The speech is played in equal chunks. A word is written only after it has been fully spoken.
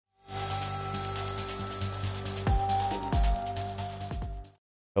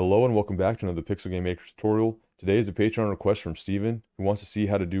Hello and welcome back to another Pixel Game Maker tutorial. Today is a Patreon request from Steven, who wants to see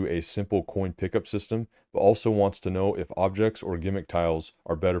how to do a simple coin pickup system, but also wants to know if objects or gimmick tiles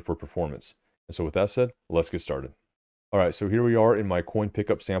are better for performance. And so with that said, let's get started. Alright, so here we are in my coin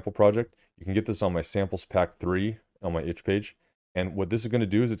pickup sample project. You can get this on my samples pack 3 on my itch page. And what this is going to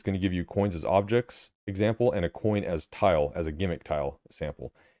do is it's going to give you coins as objects example and a coin as tile, as a gimmick tile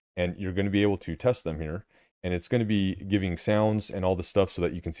sample. And you're going to be able to test them here. And it's going to be giving sounds and all this stuff so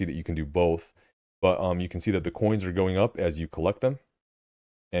that you can see that you can do both. But you can see that the coins are going up as you collect them.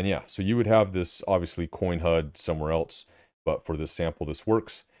 And yeah, so you would have this obviously coin HUD somewhere else, but for this sample, this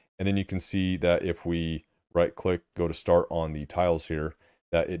works. And then you can see that if we right click, go to start on the tiles here,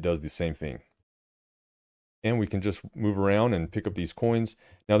 that it does the same thing. And we can just move around and pick up these coins.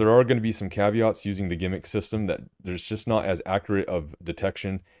 Now there are going to be some caveats using the gimmick system that there's just not as accurate of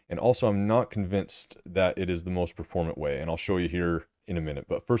detection. And also I'm not convinced that it is the most performant way. And I'll show you here in a minute.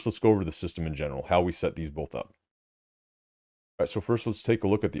 But first let's go over the system in general, how we set these both up. All right, so first let's take a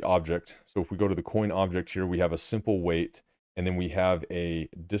look at the object. So if we go to the coin object here, we have a simple weight. And then we have a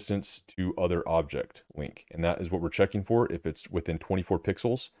distance to other object link. And that is what we're checking for if it's within 24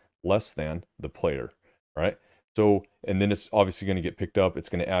 pixels less than the player. All right, so, and then it's obviously going to get picked up. It's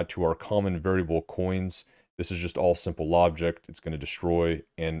going to add to our common variable coins. This is just all simple object. It's going to destroy,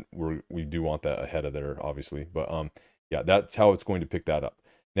 and we do want that ahead of there, obviously. But yeah, that's how it's going to pick that up.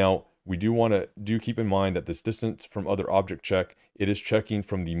 Now, we do keep in mind that this distance from other object check, it is checking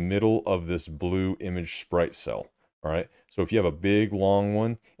from the middle of this blue image sprite cell. All right, so if you have a big long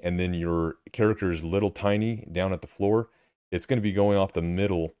one, and then your character is little tiny down at the floor, it's going to be going off the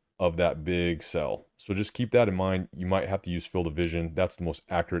middle of that big cell. So just keep that in mind. You might have to use field of vision. That's the most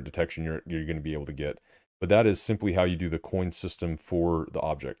accurate detection you're going to be able to get. But that is simply how you do the coin system for the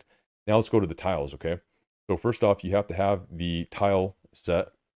object. Now let's go to the tiles, okay? So first off, you have to have the tile set,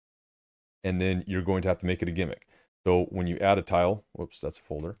 and then you're going to have to make it a gimmick. So when you add a tile, whoops, that's a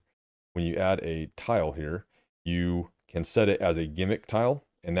folder. When you add a tile here, you can set it as a gimmick tile,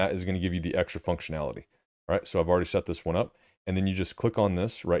 and that is going to give you the extra functionality. All right, so I've already set this one up. And then you just click on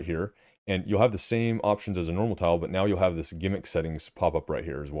this right here, and you'll have the same options as a normal tile, but now you'll have this gimmick settings pop up right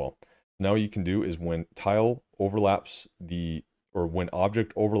here as well. Now what you can do is when tile overlaps when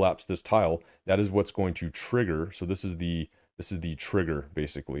object overlaps this tile, that is what's going to trigger. So this is the trigger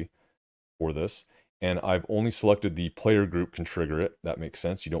basically for this. And I've only selected the player group can trigger it. That makes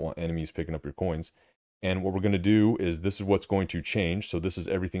sense. You don't want enemies picking up your coins. And what we're going to do is this is what's going to change. So this is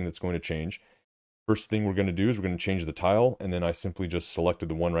everything that's going to change. First thing we're going to do is we're going to change the tile, and then I simply just selected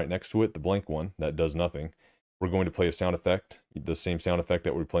the one right next to it, the blank one, that does nothing. We're going to play a sound effect, the same sound effect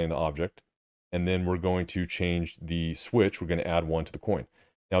that we play in the object, and then we're going to change the switch. We're going to add one to the coin.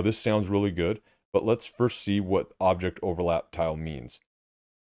 Now this sounds really good, but let's first see what object overlap tile means.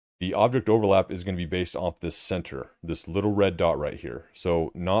 The object overlap is going to be based off this center, this little red dot right here.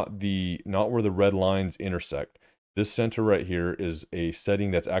 So not where the red lines intersect. This center right here is a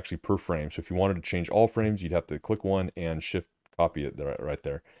setting that's actually per frame. So if you wanted to change all frames, you'd have to click one and shift copy it right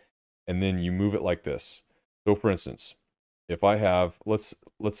there. And then you move it like this. So for instance, if I have,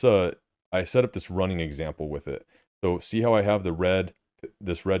 I set up this running example with it. So see how I have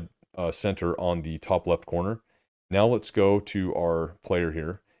this red center on the top left corner. Now let's go to our player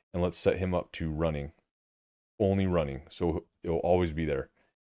here and let's set him up to running, only running. So it'll always be there.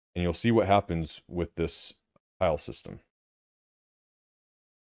 And you'll see what happens with this tile system.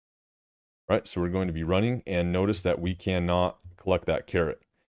 Right, so we're going to be running, and notice that we cannot collect that caret.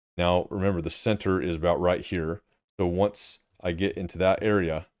 Now remember, the center is about right here, so once I get into that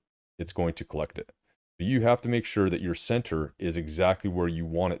area, it's going to collect it. But you have to make sure that your center is exactly where you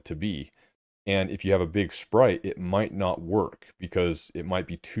want it to be. And if you have a big sprite, it might not work because it might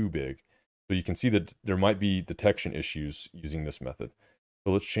be too big. So you can see that there might be detection issues using this method.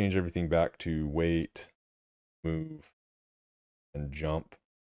 So let's change everything back to weight, move, and jump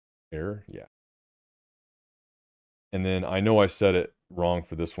here. Yeah. And then I know I said it wrong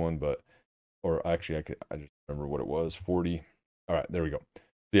for this one, or actually I just remember what it was, 40. All right, there we go. So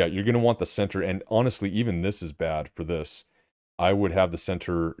yeah, you're going to want the center. And honestly, even this is bad for this. I would have the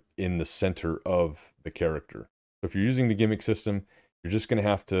center in the center of the character. So if you're using the gimmick system, you're just going to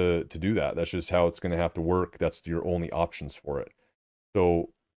have to do that. That's just how it's going to have to work. That's your only options for it. So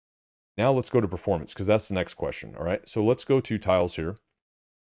now let's go to performance, because that's the next question. All right, so let's go to tiles here.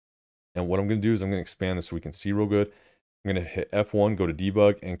 And what I'm going to do is I'm going to expand this so we can see real good. I'm going to hit F1, go to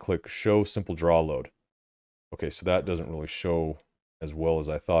debug, and click show simple draw load. Okay, so that doesn't really show as well as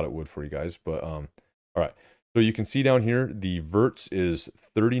I thought it would for you guys, but all right. So you can see down here, the verts is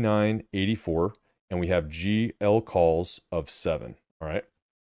 3984, and we have GL calls of 7. All right.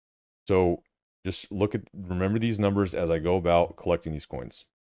 So just remember these numbers as I go about collecting these coins.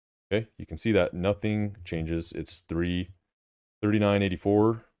 Okay, you can see that nothing changes. It's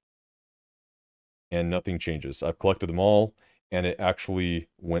 339.84 and nothing changes. I've collected them all and it actually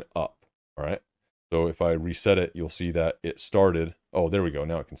went up. All right. So if I reset it, you'll see that it started. Oh, there we go.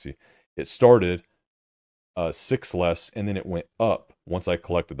 Now I can see it started 6 less and then it went up once I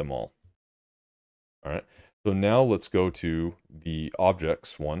collected them all. All right. So now let's go to the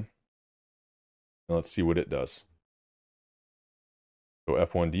objects one. And let's see what it does. So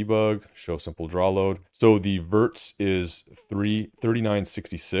F1 debug, show simple draw load. So the verts is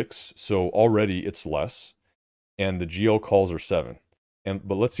 3966. So already it's less. And the GL calls are 7.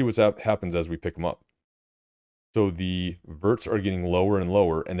 But let's see what happens as we pick them up. So the verts are getting lower and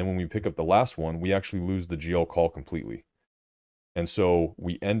lower. And then when we pick up the last one, we actually lose the GL call completely. And so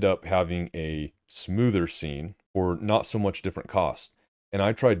we end up having a smoother scene or not so much different cost. And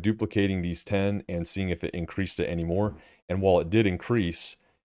I tried duplicating these 10 and seeing if it increased it anymore. And while it did increase,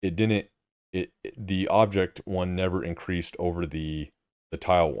 it didn't, the object one never increased over the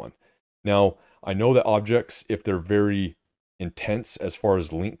tile one. Now, I know that objects, if they're very intense as far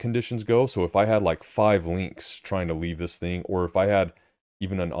as link conditions go, so if I had like 5 links trying to leave this thing, or if I had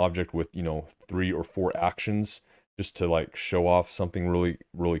even an object with, 3 or 4 actions just to like show off something really,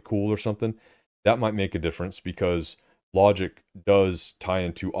 really cool or something, that might make a difference because logic does tie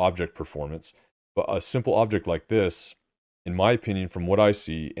into object performance. But a simple object like this, in my opinion, from what I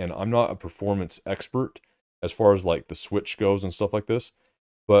see, and I'm not a performance expert as far as like the switch goes and stuff like this,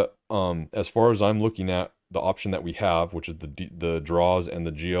 but as far as I'm looking at the option that we have, which is the draws and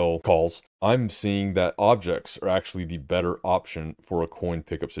the GL calls, I'm seeing that objects are actually the better option for a coin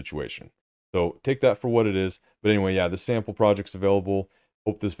pickup situation. So take that for what it is. But anyway, yeah, the sample project's available.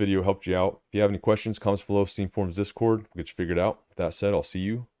 Hope this video helped you out. If you have any questions, comments below, Steam Forums Discord. We'll get you figured out. With that said, I'll see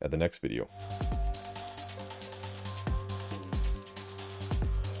you at the next video.